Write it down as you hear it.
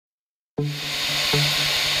Training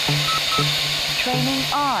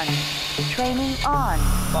on. Training on.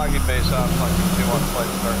 Lockheed base off, Lockheed 2-1, flight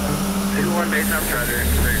start now. 2-1 base off, Roger.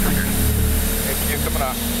 HQ coming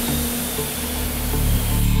up.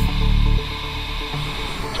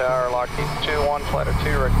 Tower, Lockheed 2-1, flight of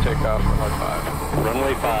 2, ready to take off, runway 5.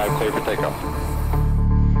 Runway 5, clear for takeoff.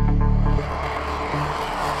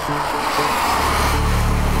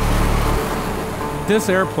 This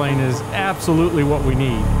airplane is absolutely what we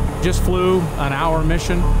need. Just flew an hour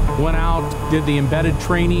mission, went out, did the embedded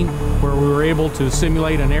training where we were able to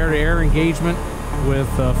simulate an air-to-air engagement with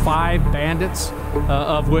 5 bandits,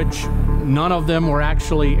 of which none of them were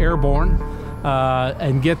actually airborne,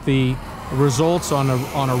 and get the results on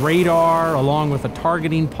a radar along with a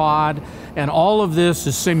targeting pod, and all of this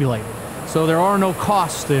is simulated. So there are no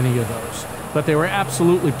costs to any of those, but they were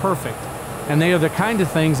absolutely perfect. And they are the kind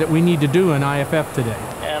of things that we need to do in IFF today.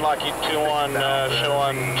 And Lockheed 2-1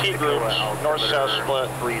 showing T groups, north-south split.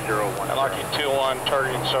 301. And Lockheed 2-1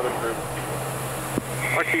 targeting southern group.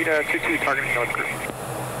 Lockheed 2-2 targeting north group.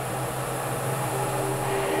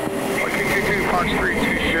 Lockheed 2-2 Fox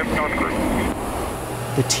 3-2 shift north group.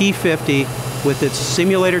 The T50, with its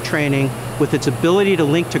simulator training, with its ability to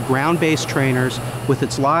link to ground-based trainers, with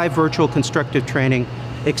its live virtual constructive training,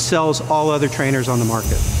 excels all other trainers on the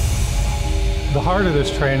market. The heart of this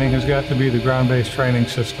training has got to be the ground-based training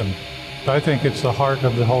system. I think it's the heart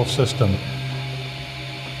of the whole system.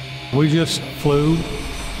 We just flew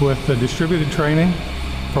with the distributed training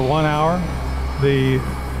for 1 hour. The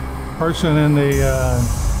person in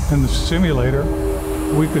the simulator,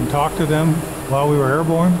 we could talk to them while we were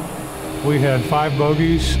airborne. We had 5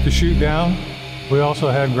 bogeys to shoot down. We also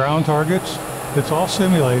had ground targets. It's all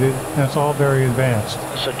simulated, and it's all very advanced.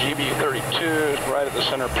 So GB32 is right at the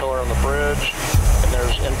center pillar on the bridge, and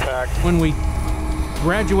there's impact. When we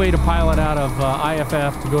graduate a pilot out of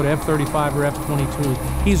IFF to go to F-35 or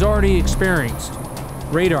F-22, he's already experienced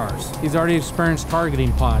radars. He's already experienced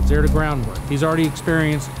targeting pods, air-to-ground work. He's already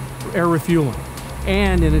experienced air refueling.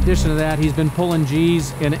 And in addition to that, he's been pulling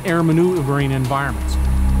Gs in air maneuvering environments.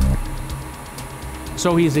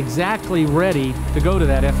 So he's exactly ready to go to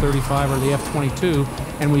that F-35 or the F-22,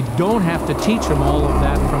 and we don't have to teach him all of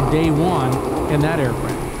that from day one in that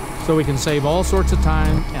aircraft. So we can save all sorts of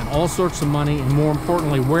time and all sorts of money, and more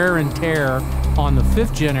importantly, wear and tear on the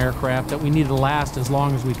 5th gen aircraft that we need to last as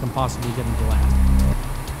long as we can possibly get them to last.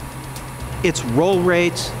 Its roll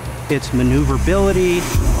rates, its maneuverability,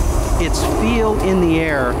 its feel in the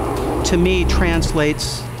air, to me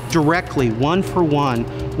translates directly, one for one,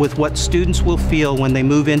 with what students will feel when they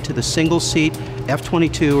move into the single-seat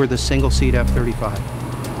F-22 or the single-seat F-35.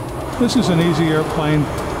 This is an easy airplane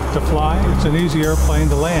to fly. It's an easy airplane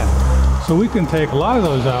to land. So we can take a lot of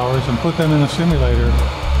those hours and put them in a simulator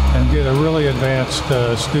and get a really advanced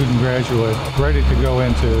student graduate ready to go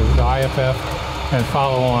into the IFF and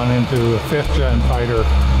follow on into a 5th gen fighter,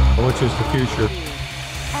 which is the future.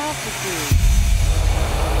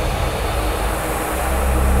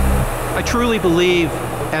 I truly believe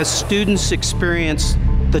as students experience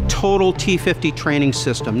the total T50 training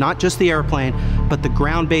system, not just the airplane, but the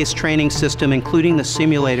ground-based training system, including the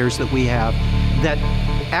simulators that we have, that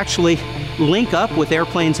actually link up with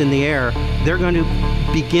airplanes in the air, they're going to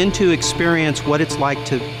begin to experience what it's like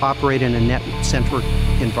to operate in a net-centric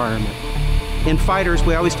environment. In fighters,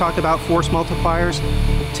 we always talk about force multipliers.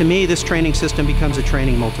 To me, this training system becomes a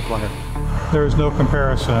training multiplier. There is no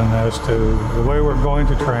comparison as to the way we're going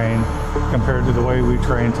to train compared to the way we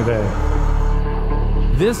train today.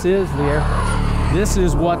 This is the Air Force. This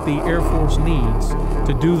is what the Air Force needs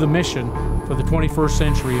to do the mission for the 21st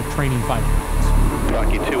century of training fighter pilots.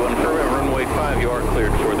 Rocky 2-1 for runway 5, you are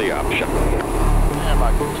cleared for the option. And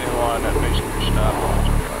Lockheed 2-1 at base condition up.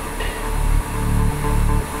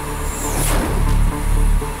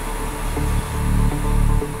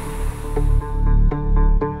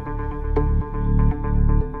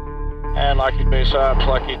 And Lockheed base ops,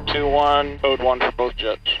 Lockheed 2-1, code 1 for both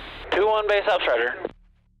jets. 2-1 base ops, Roger.